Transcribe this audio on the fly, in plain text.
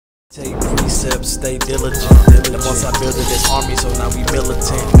Take precepts, stay diligent. And once I built this army, so now we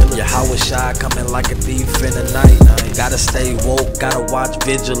militant. Yeah, how was shy coming like a thief in the night? Gotta stay woke, gotta watch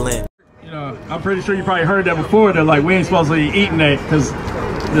vigilant. You know, I'm pretty sure you probably heard that before. That like we ain't supposed to be eating that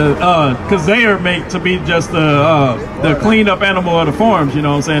because they are made to be just the cleaned up animal of the farms. You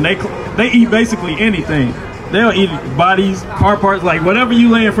know what I'm saying? They eat basically anything. They'll eat bodies, car parts, like whatever you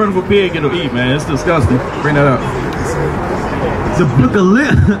lay in front of a pig, it'll eat, man. It's disgusting. Bring that up. The book of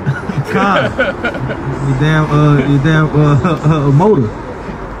lit. God. You damn motor.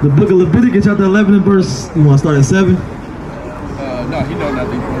 The book of Leviticus chapter 11 and verse, you want to start at 7? No, he know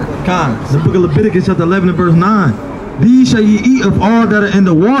nothing. The book of Leviticus chapter 11 and verse 9. These shall ye eat of all that are in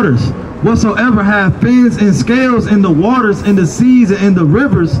the waters. Whatsoever have fins and scales in the waters, in the seas, and in the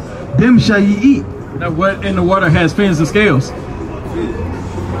rivers, them shall ye eat. Now, what in the water has fins and scales?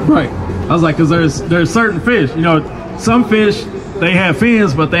 Right. I was like, because there's certain fish. You know, some fish, they have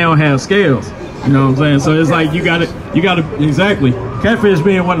fins, but they don't have scales. You know what I'm saying? So it's like you gotta exactly. Catfish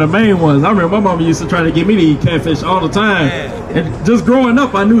being one of the main ones. I remember my mama used to try to get me to eat catfish all the time. And just growing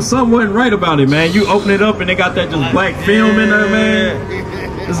up, I knew something wasn't right about it, man. You open it up and they got that just black film in there,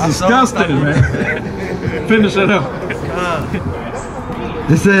 man. It's disgusting, man. Finish it up.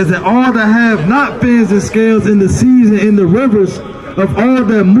 It says that all that have not fins and scales in the seas and in the rivers, of all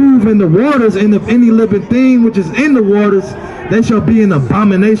that move in the waters, and of any living thing which is in the waters, they shall be an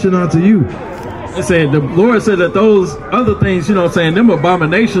abomination unto you. It said, the Lord said that those other things, you know what I'm saying, them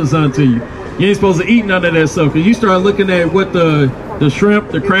abominations unto you. You ain't supposed to eat none of that stuff. Because you start looking at what the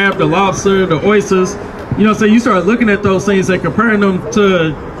shrimp, the crab, the lobster, the oysters, you know what I'm saying, you start looking at those things and comparing them to,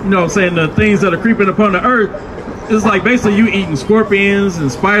 you know what I'm saying, the things that are creeping upon the earth. It's like basically you eating scorpions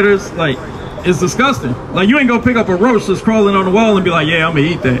and spiders. Like, it's disgusting. Like, you ain't gonna pick up a roach that's crawling on the wall and be like, yeah, I'm gonna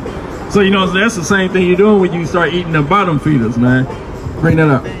eat that. So, you know, that's the same thing you're doing when you start eating the bottom feeders, man. Bring that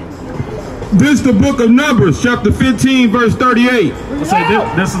up. This the book of Numbers, chapter 15, verse 38.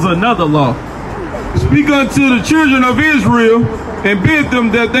 This is another law. Speak unto the children of Israel, and bid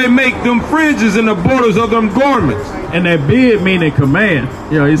them that they make them fringes in the borders of them garments. And that bid meaning command.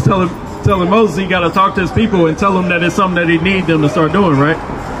 You know, he's telling Moses he got to talk to his people and tell them that it's something that he needs them to start doing, right?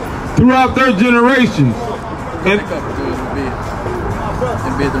 Throughout their generations.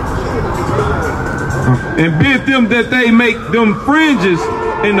 And bid them that they make them fringes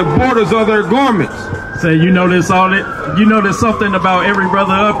in the borders of their garments. Say, you notice something about every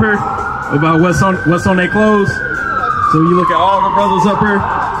brother up here, about what's on their clothes. So you look at all the brothers up here,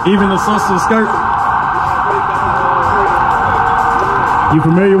 even the sister's skirt. You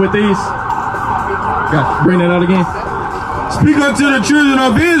familiar with these? Got bring that out again. Speak unto the children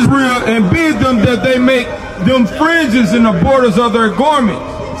of Israel and bid them that they make them fringes in the borders of their garments.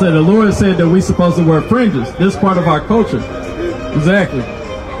 So the Lord said that we're supposed to wear fringes. This is part of our culture. Exactly.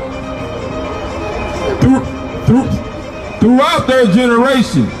 Throughout their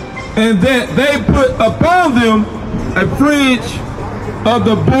generation, and that they put upon them a fringe of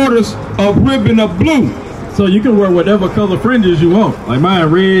the borders of ribbon of blue. So you can wear whatever color fringes you want. Like mine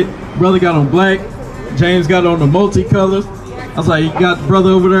red, brother got on black, James got on the multicolors. I was like, you got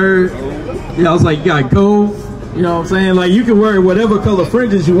brother over there. Yeah, I was like, you got gold. You know what I'm saying? Like, you can wear whatever color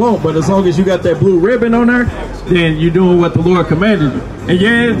fringes you want, but as long as you got that blue ribbon on there, then you're doing what the Lord commanded you. And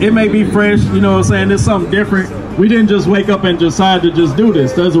yeah, it may be fresh, you know what I'm saying? It's something different. We didn't just wake up and decide to just do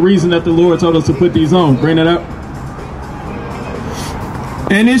this. There's a reason that the Lord told us to put these on. Bring it up.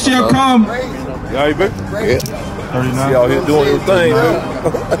 And it shall come. And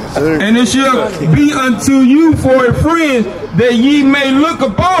it shall be unto you for a friend, that ye may look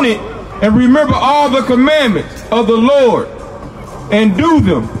upon it and remember all the commandments of the Lord and do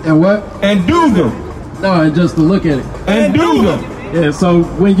them. And what? And do them. No, just to look at it. And do them. Yeah, so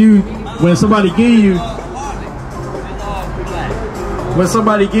when somebody give you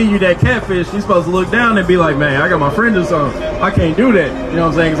that catfish, you're supposed to look down and be like, man, I got my fringes on. I can't do that. You know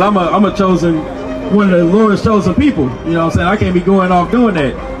what I'm saying? Because I'm a chosen, one of the Lord's chosen people. You know what I'm saying? I can't be going off doing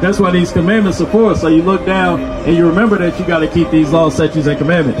that. That's why these commandments are for. So you look down and you remember that you got to keep these laws, statutes, and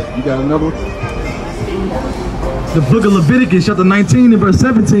commandments. You got another one? The book of Leviticus chapter 19 and verse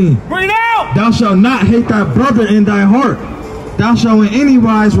 17. Bring it out! Thou shalt not hate thy brother in thy heart. Thou shalt in any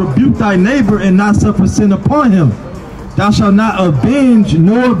wise rebuke thy neighbor and not suffer sin upon him. Thou shalt not avenge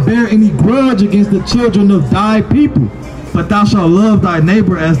nor bear any grudge against the children of thy people, but thou shalt love thy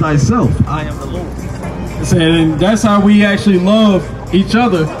neighbor as thyself. I am the Lord. And that's how we actually love each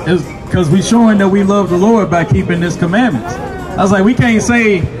other, is because we're showing that we love the Lord by keeping His commandments. I was like, we can't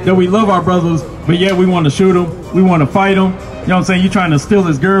say that we love our brothers, but yet we want to shoot them, we want to fight them. You know what I'm saying? You trying to steal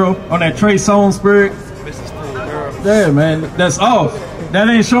his girl on that Trey Songz spirit. Yeah, man, that's off. that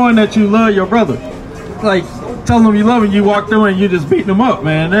ain't showing that you love your brother. Like, telling them you love him, you walk through and you just beating them up,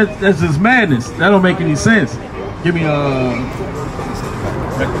 man. That's just madness. That don't make any sense. Give me God.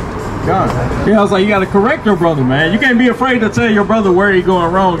 Yeah, I was like, you gotta correct your brother, man. You can't be afraid to tell your brother where he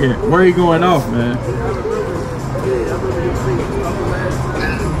going wrong at, where he going off, man.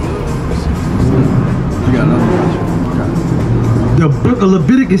 You got another one. The book of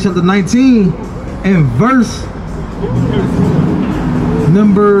Leviticus chapter 19 and verse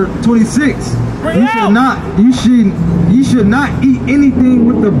number 26. You should not eat anything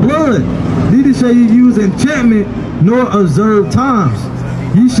with the blood, neither shall you use enchantment nor observe times.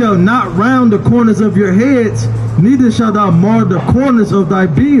 You shall not round the corners of your heads, neither shalt thou mar the corners of thy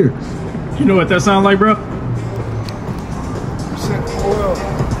beard. You know what that sounds like, bro? Well,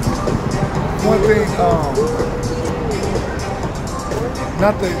 one thing,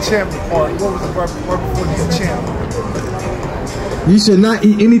 not the enchantment part. What was the part before the enchantment? You should not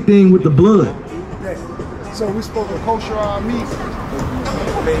eat anything with the blood. Okay. So we spoke of kosher meat.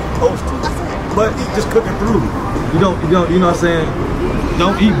 They supposed to, but just cooking through. You know what I'm saying?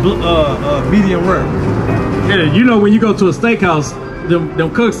 Don't eat medium rare. Yeah, you know when you go to a steakhouse, them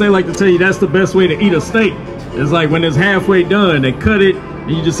cooks, they like to tell you that's the best way to eat a steak. It's like when it's halfway done, they cut it,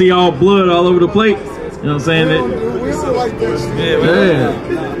 and you just see all blood all over the plate. You know what I'm saying? We don't like that shit. Yeah.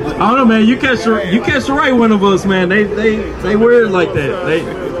 I don't know, man. You catch the right one of us, man. They weird like that.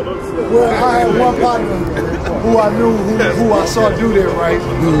 Well, I had one partner who I knew, who I saw do that, right?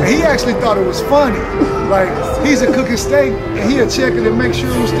 And he actually thought it was funny. Like, he's a cooking steak, and he'll check it and make sure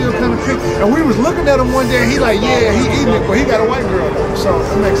it was still kind of cooked. And we was looking at him one day, and he like, yeah, he eating it, but he got a white girl though, so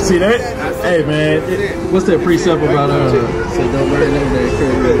it makes sense. See that? Hey, man, what's that precept about? Say don't burn them that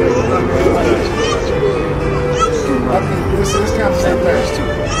I think this kind of same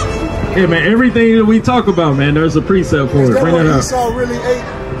too. Yeah, man, everything that we talk about, man, there's a precept for it. Bring it up. Esau really ate?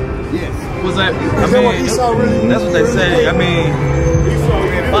 Yeah. Was that? Is that what Esau really? That's what they say. I mean,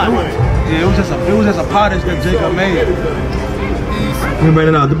 yeah, it was just a pottage that Jacob made.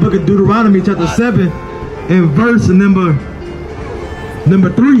 Remember now, the book of Deuteronomy chapter 7 and verse number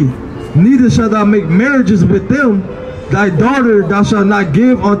 3. Neither shalt thou make marriages with them. Thy daughter thou shalt not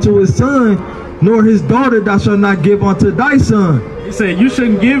give unto his son, nor his daughter thou shalt not give unto thy son. He said you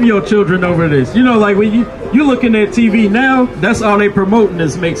shouldn't give your children over this. You know, like when you looking at TV now, that's all they promoting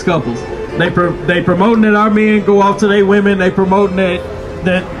is mixed couples. They promoting that our men go off to their women. They promoting that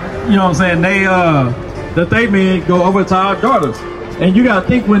you know what I'm saying, that they men go over to our daughters. And you gotta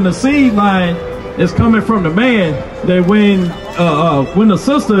think when the seed line is coming from the man, that when the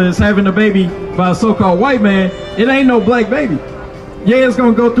sister is having a baby by a so-called white man, it ain't no black baby. Yeah, it's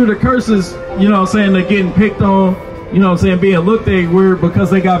gonna go through the curses, you know what I'm saying, they're getting picked on, you know what I'm saying, being looked at weird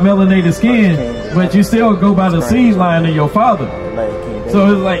because they got melanated skin, but you still go by the seed line of your father. So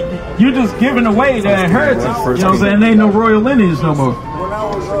it's like, you're just giving away that inheritance, you know what I'm saying, ain't no royal lineage no more. When I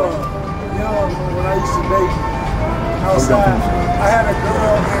was young, when I used to date outside, I had a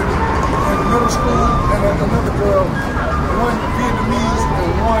girl in middle school and another girl, one Vietnamese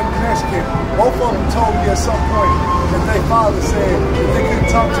and one Mexican. Both of them told me at some point that their father said that they couldn't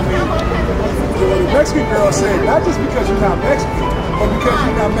talk to me. The Mexican girl said, not just because you're not Mexican, but because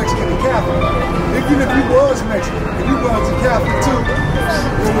you're not Mexican and Catholic. Even if you was Mexican, if you was a Catholic too,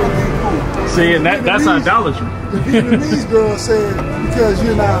 it would be cool. See, and that's idolatry. The Vietnamese girl said, because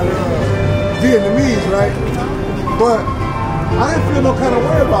you're not Vietnamese, right? But I didn't feel no kind of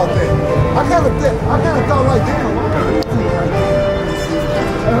way about that. I kind of thought like, damn,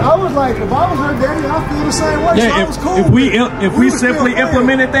 and I was like, if I was her daddy, I feel the same way. Yeah, so I was cool. if we simply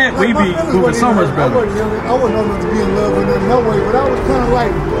implemented that, we'd be moving so much better. I wasn't known to be in love with her in no way, but I was kind of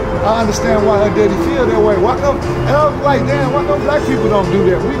like, I understand why her daddy feel that way. Why come? And I was like, damn, why come black people don't do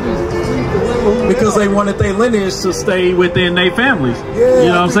that? We just because they wanted their lineage to stay within their families. Yeah, you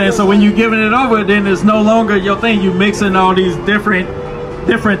know what I'm saying? So when you're giving it over, then it's no longer your thing. You mixing all these different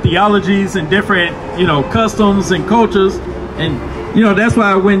theologies and different, you know, customs and cultures. And, you know, that's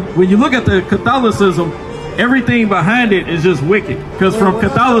why when you look at the Catholicism, everything behind it is just wicked. Because from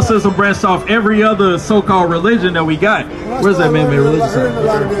Catholicism branched off every other so-called religion that we got. Where's that man-made religion? I heard a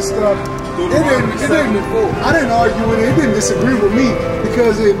lot of this stuff. I didn't argue with it. It didn't disagree with me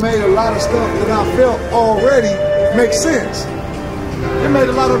because it made a lot of stuff that I felt already make sense. It made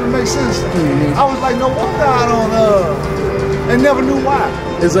a lot of it make sense. I was like, no wonder I don't, and never knew why.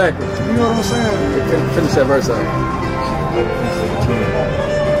 Exactly. You know what I'm saying? Finish that verse out.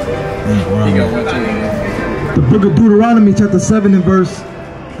 The book of Deuteronomy chapter 7 and verse,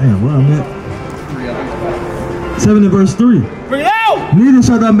 damn, where I'm at? 7 and verse 3. Bring it out! Neither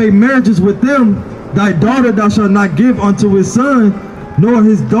shalt thou make marriages with them. Thy daughter thou shalt not give unto his son, nor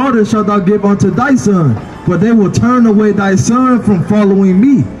his daughter shalt thou give unto thy son, for they will turn away thy son from following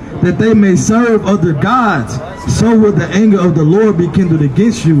me, that they may serve other gods. So will the anger of the Lord be kindled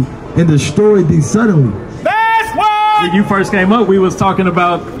against you, and destroy thee suddenly. When you first came up, we was talking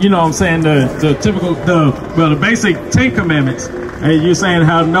about, you know what I'm saying, the typical, the basic 10 commandments. And you're saying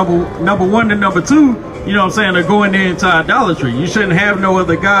how number one and number two, you know what I'm saying, are going into idolatry. You shouldn't have no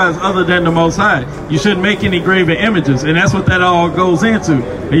other gods other than the Most High. You shouldn't make any graven images. And that's what that all goes into.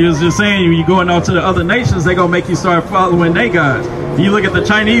 And you was just saying, when you're going out to the other nations, they're going to make you start following their gods. You look at the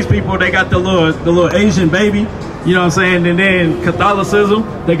Chinese people, they got the little Asian baby. You know what I'm saying? And then Catholicism,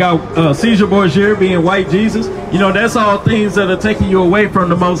 they got Caesar Borgia being white Jesus. You know, that's all things that are taking you away from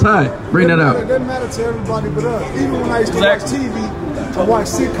the Most High. Bring that out. It doesn't matter to everybody but us. Even when I used to watch TV, I watch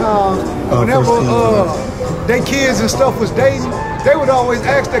sitcoms, whenever their kids and stuff was dating, they would always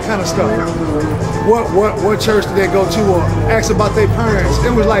ask that kind of stuff. What church did they go to, or ask about their parents.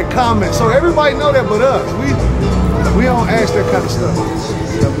 It was like comments. So everybody know that but us. We don't ask that kind of stuff.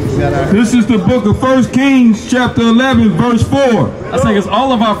 This is the book of 1 Kings, chapter 11, verse 4. I think it's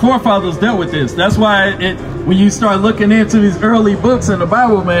all of our forefathers dealt with this. That's why when you start looking into these early books in the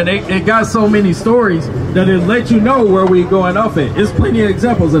Bible, man, it got so many stories that it let you know where we're going off at. There's plenty of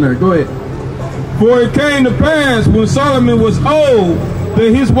examples in there. Go ahead. For it came to pass when Solomon was old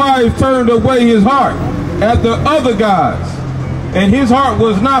that his wife turned away his heart after other gods, and his heart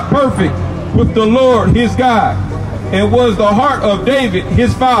was not perfect with the Lord his God, and was the heart of David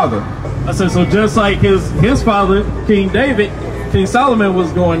his father. I said, so just like his father, King David, King Solomon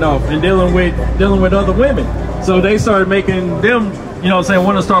was going off and dealing with other women. So they started making them, you know what I'm saying,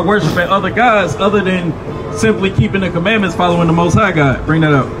 want to start worshiping other gods other than simply keeping the commandments, following the Most High God. Bring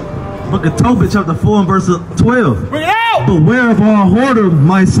that up. Book of Tobit, chapter 4 and verse 12. Bring it out! Beware of all whoredom,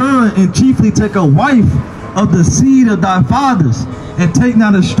 my son, and chiefly take a wife of the seed of thy fathers, and take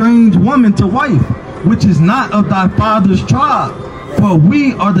not a strange woman to wife, which is not of thy father's tribe. For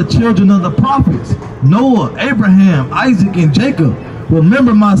we are the children of the prophets, Noah, Abraham, Isaac, and Jacob.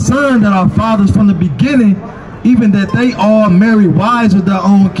 Remember, my son, that our fathers from the beginning, even that they all married wives of their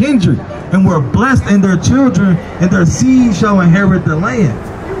own kindred, and were blessed in their children, and their seed shall inherit the land.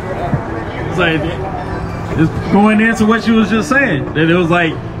 It's like, it's going into what you was just saying, that it was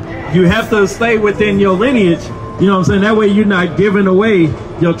like, you have to stay within your lineage. You know what I'm saying? That way you're not giving away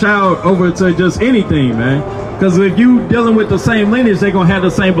your child over to just anything, man. Because if you dealing with the same lineage, they're going to have the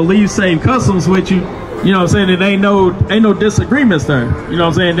same beliefs, same customs with you. You know what I'm saying? It ain't no disagreements there. You know what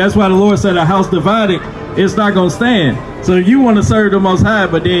I'm saying? That's why the Lord said a house divided, it's not going to stand. So if you want to serve the Most High,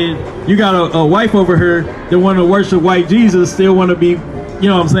 but then you got a wife over here that want to worship white Jesus, still want to be, you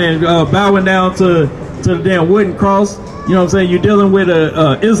know what I'm saying, bowing down to the damn wooden cross. You know what I'm saying? You're dealing with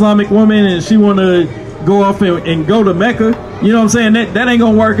a Islamic woman and she want to go off and go to Mecca. You know what I'm saying? That ain't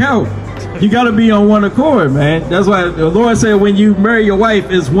gonna work out. You gotta be on one accord, man. That's why the Lord said when you marry your wife,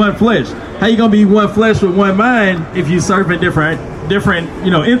 it's one flesh. How you gonna be one flesh with one mind if you serving different you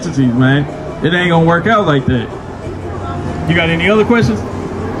know, entities, man? It ain't gonna work out like that. You got any other questions?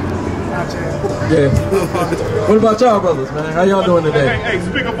 Yeah. What about y'all brothers, man? How y'all doing today? Hey,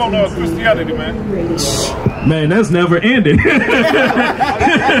 speak up on Christianity, man. Man, that's never ended.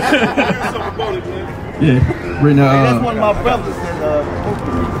 Yeah. Bring that's one of my brothers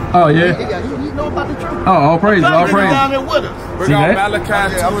that oh yeah. He know about the truth. Oh, all praise, all praise. Down there with us. Bring out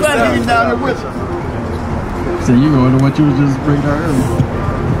Malachi. I'm glad he's down there with us. So you going to what you was just bringing out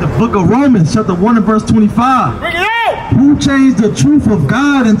earlier. The book of Romans, chapter 1 and verse 25. Bring it out! Who changed the truth of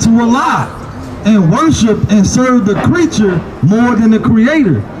God into a lie, and worship and serve the creature more than the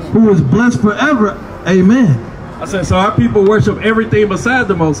creator, who is blessed forever. Amen. I said, so our people worship everything beside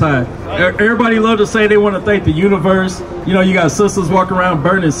the Most High. Everybody love to say they want to thank the universe. You know, you got sisters walking around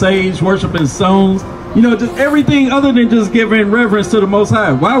burning sage, worshiping stones. You know, just everything other than just giving reverence to the Most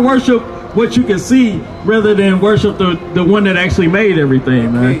High. Why worship what you can see rather than worship the one that actually made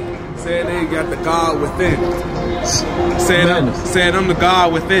everything, man? Saying they got the God within. Saying I'm the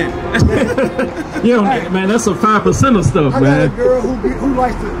God within. Yeah, man, that's some 5% of stuff, man. I got a girl who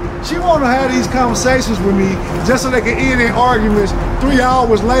likes to, she want to have these conversations with me just so they can end their arguments 3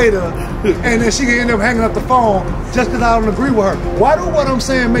 hours later, and then she can end up hanging up the phone just because I don't agree with her. Why do what I'm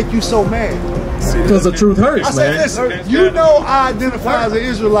saying make you so mad? Because the truth hurts, I said, listen, you know I identify as an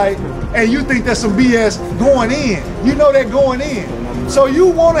Israelite, and you think that's some BS going in. You know that going in. So you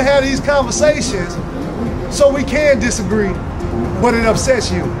want to have these conversations so we can disagree, but it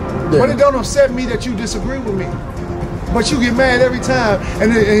upsets you. Yeah. But it don't upset me that you disagree with me. But you get mad every time,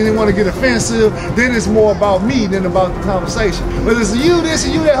 and then want to get offensive. Then it's more about me than about the conversation. But it's you this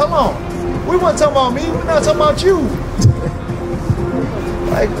and you that. Hold on. We weren't talking about me. We're not talking about you.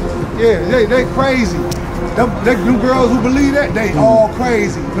 Like, yeah, they crazy. Them girls who believe that, they all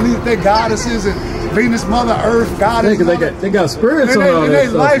crazy. Believe that they goddesses and Venus, Mother Earth, goddess. They got spirits on all and that their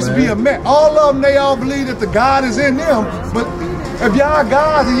stuff, lives man. be a mess. All of them, they all believe that the God is in them. But if y'all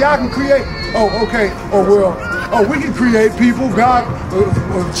gods and y'all can create, we can create people. God,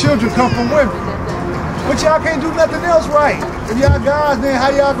 children come from women. But y'all can't do nothing else right. If y'all gods, then how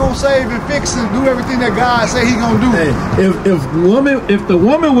y'all gonna save and fix and do everything that God say He gonna do? Hey, if the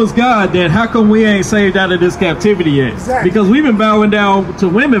woman was God, then how come we ain't saved out of this captivity yet? Exactly. Because we've been bowing down to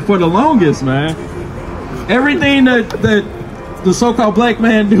women for the longest, man. Everything that the so-called black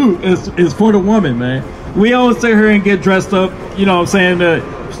man do is for the woman, man. We always sit here and get dressed up, you know what I'm saying,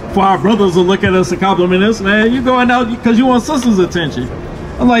 for our brothers to look at us and compliment us, man. You're going out because you want sisters' attention.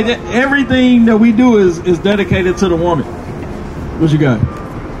 I'm like, everything that we do is dedicated to the woman. What you got?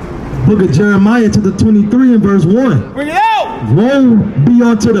 Book of Jeremiah chapter 23 and verse 1. Bring it out! Woe be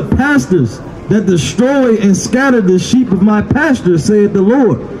unto the pastors that destroy and scatter the sheep of my pasture, saith the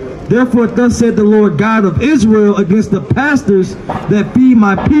Lord. Therefore thus said the Lord God of Israel against the pastors that feed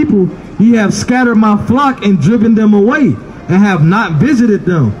my people, ye have scattered my flock and driven them away, and have not visited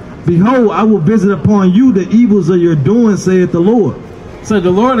them. Behold, I will visit upon you the evils of your doing, saith the Lord. So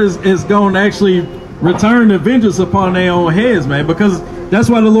the Lord is going to actually return the vengeance upon their own heads, man, because that's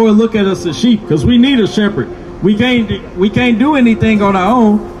why the Lord look at us as sheep, because we need a shepherd. We can't do anything on our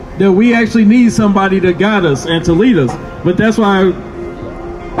own, that we actually need somebody to guide us and to lead us. But that's why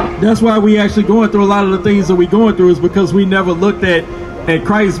we actually going through a lot of the things that we going through, is because we never looked at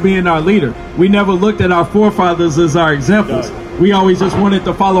Christ being our leader. We never looked at our forefathers as our examples. We always just wanted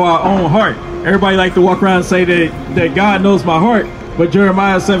to follow our own heart. Everybody like to walk around and say that God knows my heart. But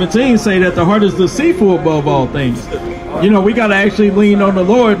Jeremiah 17 say that the heart is deceitful above all things. You know, we got to actually lean on the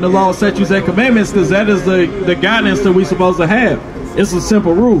Lord and the law, statutes, and commandments, because that is the guidance that we're supposed to have. It's a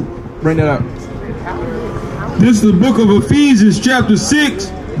simple rule. Bring that up. This is the book of Ephesians chapter 6,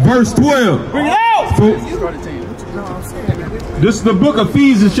 verse 12. Bring it out! This is the book of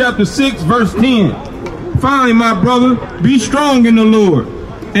Ephesians chapter 6, verse 10. Finally, my brother, be strong in the Lord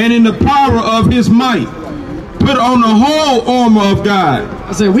and in the power of His might. Put on the whole armor of God.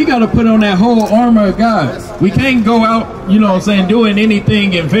 I said, we got to put on that whole armor of God. We can't go out, you know what I'm saying, doing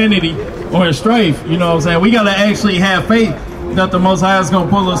anything in vanity or in strife. You know what I'm saying? We got to actually have faith that the Most High is going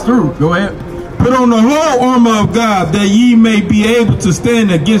to pull us through. Go ahead. Put on the whole armor of God, that ye may be able to stand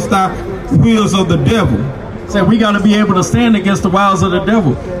against the wills of the devil. So we got to be able to stand against the wiles of the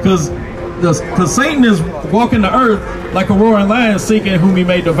devil, because Satan is walking the earth like a roaring lion, seeking whom he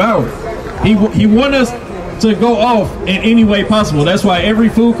may devour. He want us to go off in any way possible. That's why every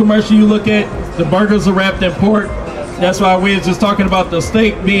food commercial you look at, the burgers are wrapped in pork. That's why we were just talking about the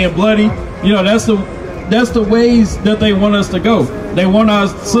steak being bloody. You know, that's the ways that they want us to go. They want our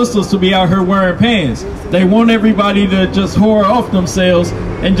sisters to be out here wearing pants. They want everybody to just whore off themselves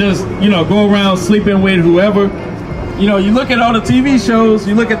and just, you know, go around sleeping with whoever. You know, you look at all the TV shows,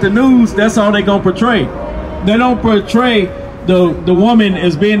 you look at the news, that's all they gonna portray. They don't portray the woman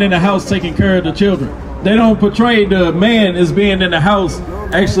as being in the house taking care of the children. They don't portray the man as being in the house,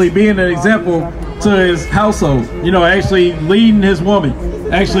 actually being an example to his household. You know, actually leading his woman,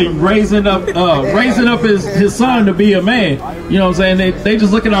 actually raising up his son to be a man. You know what I'm saying? They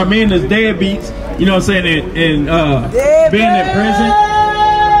just look at our men as deadbeats. You know what I'm saying? And being in prison.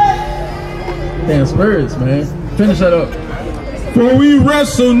 Damn spirits, man. Finish that up. For we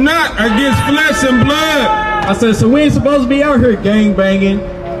wrestle not against flesh and blood. I said, so we ain't supposed to be out here gang banging.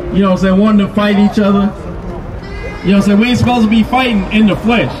 You know what I'm saying? Wanting to fight each other. You know what I'm saying? We ain't supposed to be fighting in the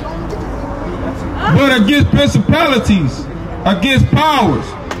flesh. But against principalities, against powers,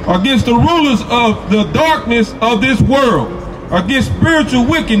 against the rulers of the darkness of this world, against spiritual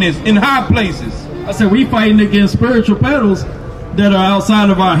wickedness in high places. I said, we fighting against spiritual battles that are outside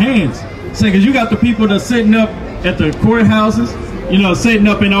of our hands. Say, because you got the people that's sitting up at the courthouses, you know, sitting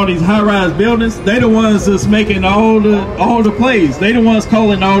up in all these high-rise buildings. They the ones that's making all the plays. They the ones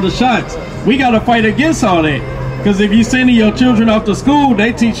calling all the shots. We got to fight against all that. Because if you sending your children off to school,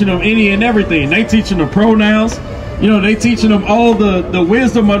 they teaching them any and everything. They teaching them pronouns. You know, they teaching them all the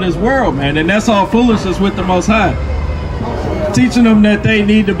wisdom of this world, man. And that's all foolishness with the Most High. Teaching them that they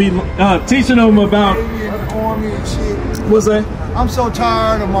need to be, teaching them about, what's that? I'm so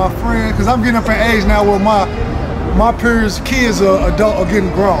tired of my friends, because I'm getting up in age now where my peers' kids are getting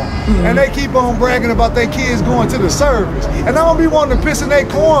grown. And they keep on bragging about their kids going to the service. And I don't be wanting to piss in their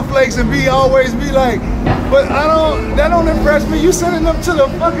cornflakes and always be like, but that don't impress me. You sending them to the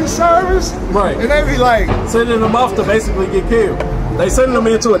fucking service? Right. And they be like, sending them off to basically get killed. They sending them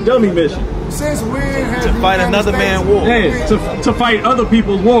into a dummy mission. Since when has To fight another man's war. Yeah, to fight other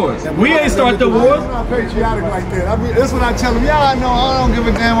people's wars. We ain't start the wars. I'm not patriotic like that. I mean, that's what I tell them. Yeah, I know. I don't give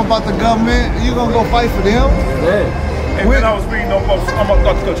a damn about the government. You gonna go fight for them? Yeah. And then I was reading up on, I'm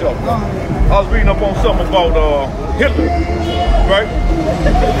about to cut you off. I was reading up on something about Hitler, right?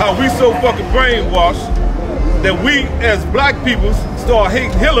 How we so fucking brainwashed that we as black people start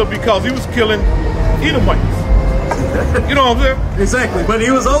hating Hitler because he was killing Edomites. You know what I'm saying? Exactly. But he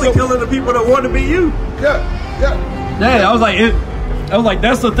was only killing the people that want to be you. Yeah. Yeah, I was like,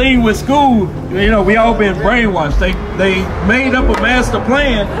 that's the thing with school. You know, we all been brainwashed. They made up a master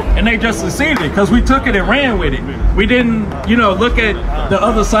plan and they just succeeded because we took it and ran with it. We didn't, you know, look at the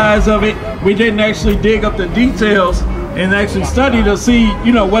other sides of it. We didn't actually dig up the details and actually study to see,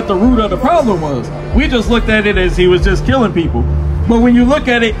 you know, what the root of the problem was. We just looked at it as he was just killing people. But when you look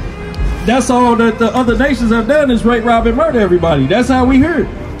at it, that's all that the other nations have done is rape, rob, and murder everybody. That's how we heard.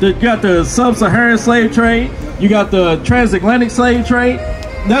 You got the sub-Saharan slave trade. You got the transatlantic slave trade.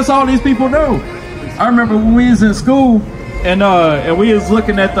 That's all these people know. I remember when we was in school and we was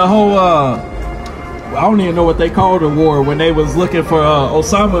looking at the whole, I don't even know what they called the war when they was looking for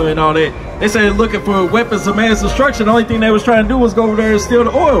Osama and all that. They said looking for weapons of mass destruction. The only thing they was trying to do was go over there and steal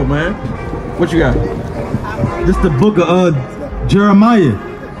the oil, man. What you got? This the book of Jeremiah,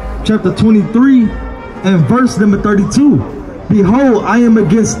 chapter 23 and verse number 32. Behold, I am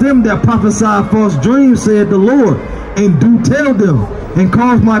against them that prophesy false dreams, said the Lord, and do tell them, and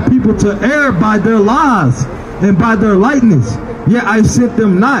cause my people to err by their lies and by their lightness. Yet I sent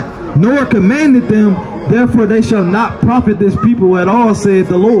them not, nor commanded them, therefore they shall not profit this people at all, said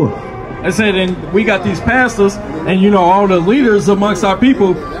the Lord. I said, and we got these pastors and, you know, all the leaders amongst our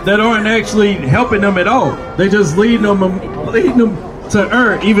people that aren't actually helping them at all. They just leading them to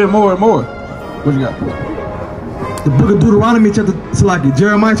err even more and more. What you got? The book of Deuteronomy,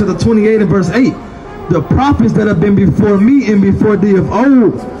 Jeremiah chapter 28 and verse 8. The prophets that have been before me and before thee of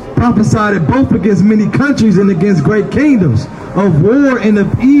old prophesied both against many countries and against great kingdoms, of war and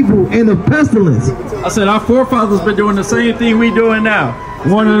of evil and of pestilence. I said, our forefathers been doing the same thing we doing now.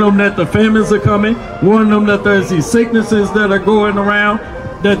 Warning them that the famines are coming, warning them that there's these sicknesses that are going around,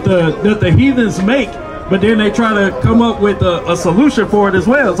 that the heathens make, but then they try to come up with a solution for it as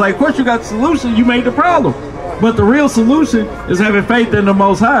well. It's like, of course you got the solution, you made the problem. But the real solution is having faith in the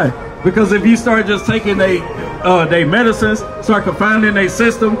Most High. Because if you start just taking they medicines, start confounding their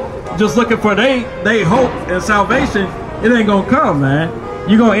system, just looking for they hope and salvation, it ain't gonna come, man.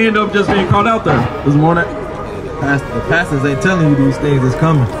 You're gonna end up just being caught out there this morning. The pastors ain't telling you these things that's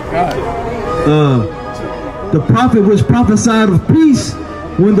coming. The prophet which prophesied of peace,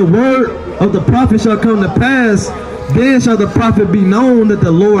 when the word of the prophet shall come to pass, then shall the prophet be known that the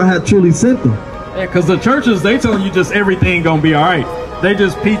Lord hath truly sent them. Yeah, because the churches, they tell you just everything gonna be all right. They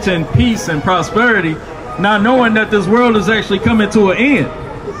just preaching peace and prosperity, not knowing that this world is actually coming to an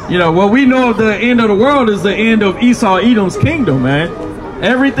end. You know, what we know of the end of the world is the end of Esau, Edom's kingdom, man.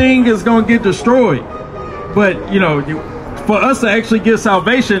 Everything is gonna get destroyed. But, you know, for us to actually get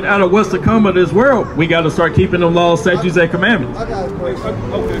salvation out of what's to come of this world, we got to start keeping them laws, statutes, and commandments.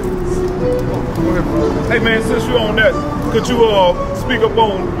 Okay. Hey man, since you're on that, could you speak up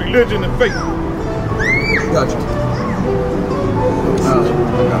on religion and faith? Gotcha.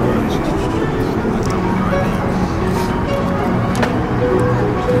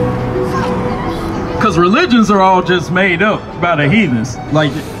 Because religions are all just made up by the heathens.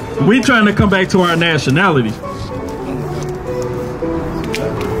 Like, we trying to come back to our nationality.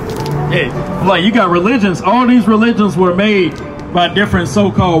 Yeah, like you got religions. All these religions were made by different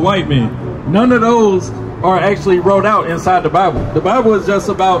so-called white men. None of those are actually wrote out inside the Bible. The Bible is just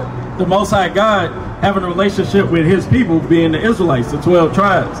about the Most High God having a relationship with his people, being the Israelites, the 12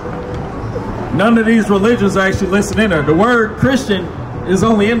 tribes. None of these religions are actually listed in there. The word Christian is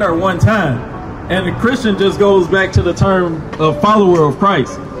only in there one time. And the Christian just goes back to the term of follower of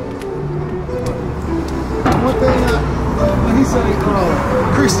Christ. One thing, when he said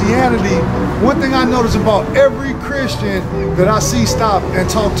Christianity, one thing I notice about every Christian that I see stop and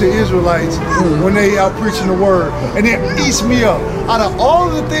talk to Israelites when they out preaching the word, and it eats me up. Out of all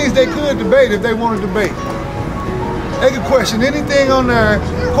of the things they could debate, if they want to debate, they could question anything on there,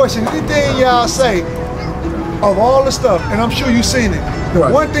 question anything y'all say, of all the stuff, and I'm sure you've seen it.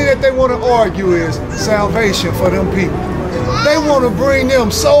 Right. One thing that they want to argue is salvation for them people. They want to bring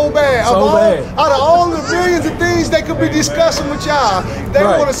them so bad. Out of all the millions of things they could be discussing with y'all, they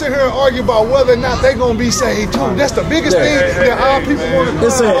want to sit here and argue about whether or not they're going to be saved too. That's the biggest thing that our people want to do.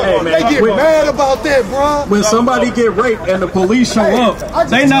 They get mad about that, bro. When somebody get raped and the police show up,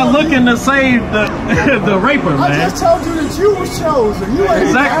 they not looking to save the raper, man. I just told you that you were chosen. You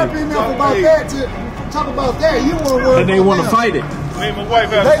ain't happy enough about that to talk about that. You want to work. And they want to fight it. Me and my wife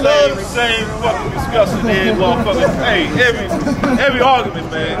have the same fucking discussion there, motherfucker. Hey, every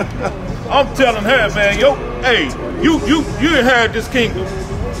argument, man. I'm telling her, man, you inherit this kingdom.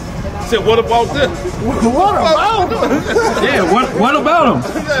 I said, what about this? What about them? Yeah, what about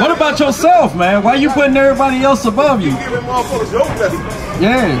them? What about yourself, man? Why you putting everybody else above you? You giving motherfuckers your blessing.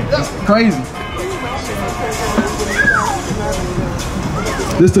 Yeah, that's crazy.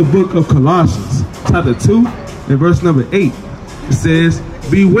 This is the book of Colossians, chapter 2, and verse number 8. It says,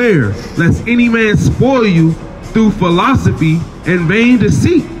 beware, lest any man spoil you through philosophy and vain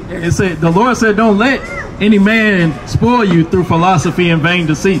deceit. It said, the Lord said, don't let any man spoil you through philosophy and vain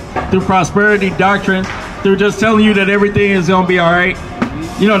deceit, through prosperity doctrine, through just telling you that everything is going to be all right.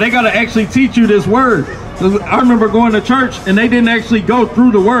 You know, they got to actually teach you this word. I remember going to church and they didn't actually go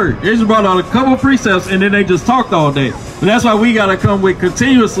through the word. They just brought out a couple precepts and then they just talked all day. And that's why we got to come with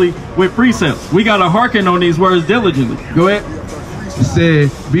continuously with precepts. We got to hearken on these words diligently. Go ahead. It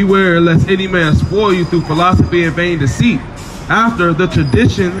said, beware lest any man spoil you through philosophy and vain deceit, after the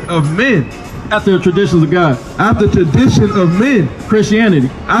tradition of men. After the traditions of God. After tradition of men. Christianity.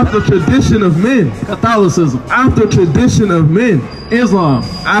 After tradition of men. Catholicism. After tradition of men. Islam.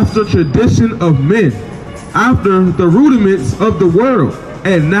 After tradition of men. After the rudiments of the world,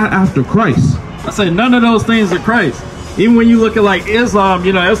 and not after Christ. I say none of those things are Christ. Even when you look at like Islam,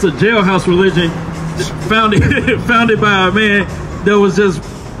 you know, that's a jailhouse religion founded by a man that was just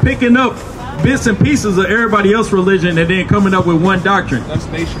picking up bits and pieces of everybody else's religion and then coming up with one doctrine. That's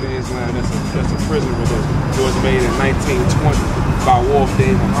Nation of Islam. That's a prison religion. It was made in 1920 by Wolf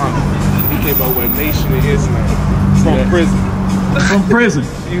Day Muhammad. He came up with Nation of Islam from prison. From prison.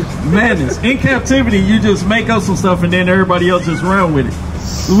 Madness. In captivity, you just make up some stuff and then everybody else just run with it.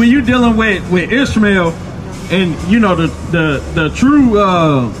 When you're dealing with Ishmael and you know the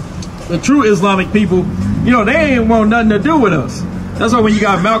true Islamic people, you know, they ain't want nothing to do with us. That's why when you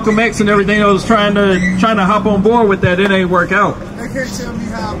got Malcolm X and everything that was trying to hop on board with that, it ain't work out. They can't tell me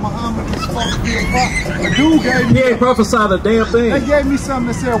how Muhammad is supposed to be a prophet. A dude gave me. He ain't prophesied a damn thing. They gave me something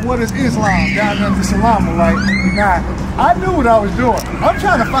that said, "What is Islam?" Down under Salam, right? Now, I knew what I was doing. I'm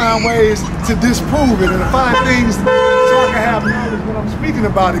trying to find ways to disprove it and to find things so I can have knowledge when I'm speaking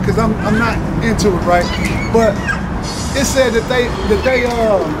about it, because I'm not into it, right? But it said that they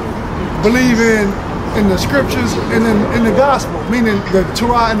believe in the scriptures and in the gospel, meaning the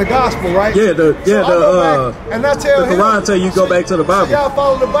Torah and the gospel, right? Yeah, and I tell the Quran tell you go back to the Bible. Y'all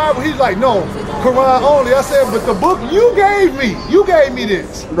follow the Bible? He's like, no, Quran only. I said, but the book you gave me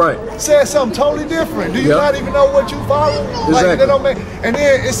this. Right. Said something totally different. Do you not even know what you follow? Exactly. Like, they don't make, and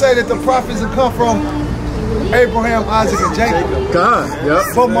then it said that the prophets have come from Abraham, Isaac, and Jacob. God, yep.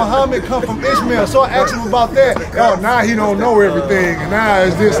 But Muhammad come from Ishmael. So I asked him about that. Oh, now he don't know everything, and now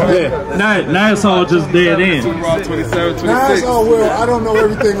it's this. Yeah, now it's all just dead end. 27, now it's all, well, I don't know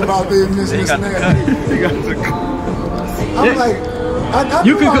everything about this, and that. I'm like,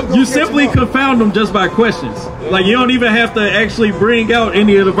 you simply confound them just by questions. Like you don't even have to actually bring out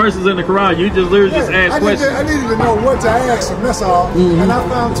any of the verses in the Quran. You just literally just ask questions. I needed to know what to ask them. That's all. And I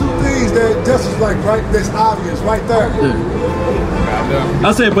found two things that just was like that's obvious right there. Yeah.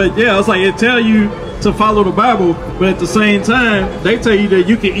 I said, but yeah, it's like it tell you to follow the Bible, but at the same time, they tell you that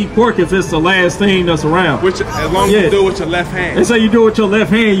you can eat pork if it's the last thing that's around. Which, as long as you do it with your left hand. They say you do it with your left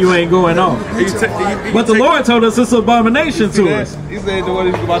hand, you ain't going off. But the Lord told us it's an abomination to us. He said the one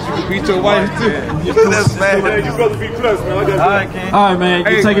is about you to beat your wife too. That's bad. You brother be plus, man. All right,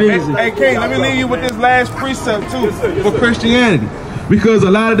 man. You take it easy. Hey, King, let me leave you with this last precept too for Christianity, because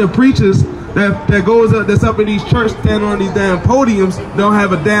a lot of the preachers that's up in these churches, standing on these damn podiums, don't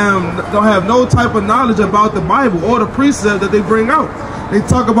have no type of knowledge about the Bible or the precept that they bring out. They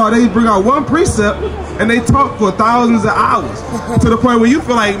bring out one precept and they talk for thousands of hours to the point where you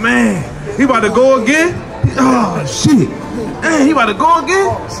feel like, man, he about to go again. Oh shit, man, he about to go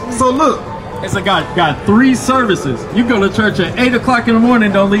again. So look, it's a got 3 services. You go to church at 8 o'clock in the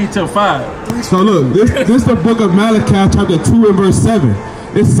morning, don't leave till 5. So look, this is the book of Malachi, chapter 2 and verse 7.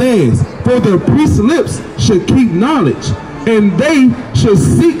 It says, for the priest's lips should keep knowledge, and they should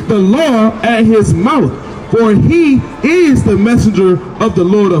seek the law at his mouth, for he is the messenger of the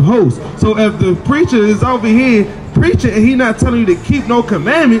Lord of hosts. So if the preacher is over here preaching and he not telling you to keep no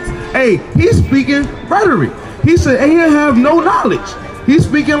commandments, hey, he's speaking rhetoric. He said, and he have no knowledge. He's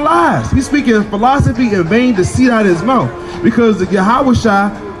speaking lies. He's speaking philosophy and vain deceit out of his mouth. Because the Yahushua,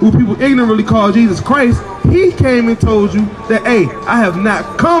 who people ignorantly call Jesus Christ, he came and told you that, hey, I have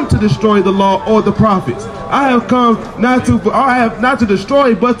not come to destroy the law or the prophets. I have come not to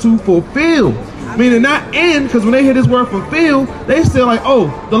destroy, but to fulfill. Meaning not end, because when they hear this word fulfill, they still like,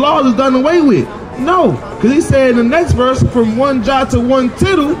 oh, the law is done away with. No, because he said in the next verse, from one jot to one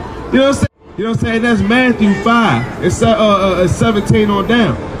tittle, you know what I'm saying? You know what I'm saying? That's Matthew 5. It's 17 on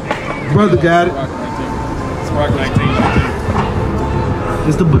down. Brother got it. It's Mark 19.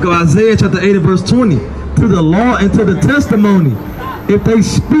 It's the book of Isaiah chapter 8 and verse 20. To the law and to the testimony. If they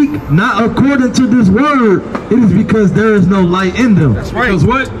speak not according to this word, it is because there is no light in them. That's right. Because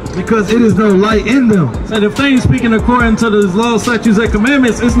what? Because it is no light in them. So if they ain't speaking according to the law, statutes, and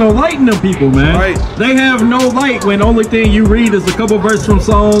commandments, it's no light in them people, man. Right. They have no light when the only thing you read is a couple verses from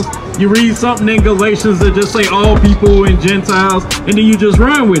Psalms. You read something in Galatians that just say all people and Gentiles, and then you just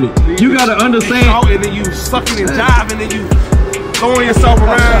run with it. You got to understand. And then you sucking and jiving, and you throwing yourself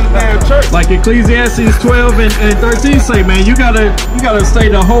around the damn church. Like Ecclesiastes 12 and 13 say, man, you gotta say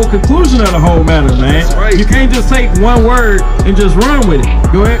the whole conclusion of the whole matter, man. That's right. You can't just take one word and just run with it.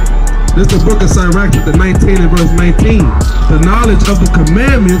 Go ahead. This is the book of Sirach, chapter 19 and verse 19. The knowledge of the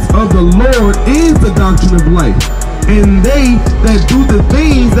commandments of the Lord is the doctrine of life. And they that do the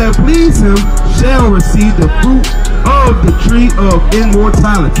things that please him shall receive the fruit of the tree of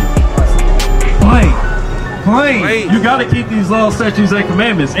immortality. Plain. You got to keep these laws, statutes, and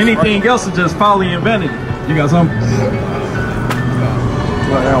commandments. Anything else is just folly and vanity. You got something?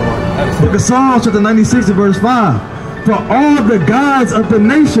 Book of Psalms chapter 96 and verse 5. For all the gods of the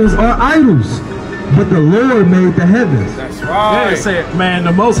nations are idols, but the Lord made the heavens. That's right. Yeah, say, man,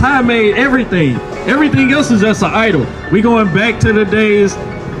 the Most High made everything. Everything else is just an idol. We going back to the days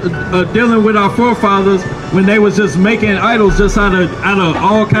dealing with our forefathers when they was just making idols just out of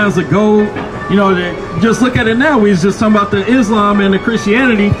all kinds of gold. You know, just look at it now. We was just talking about the Islam and the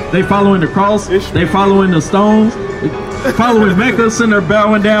Christianity. They following the cross. They following the stones. Following Mecca, and they're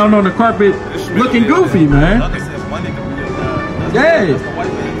bowing down on the carpet, looking goofy, man.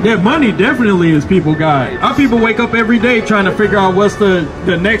 Yeah, money definitely is people guide. Our people wake up every day trying to figure out what's the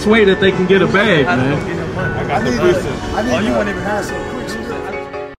next way that they can get a bag, man. I need you wouldn't even have some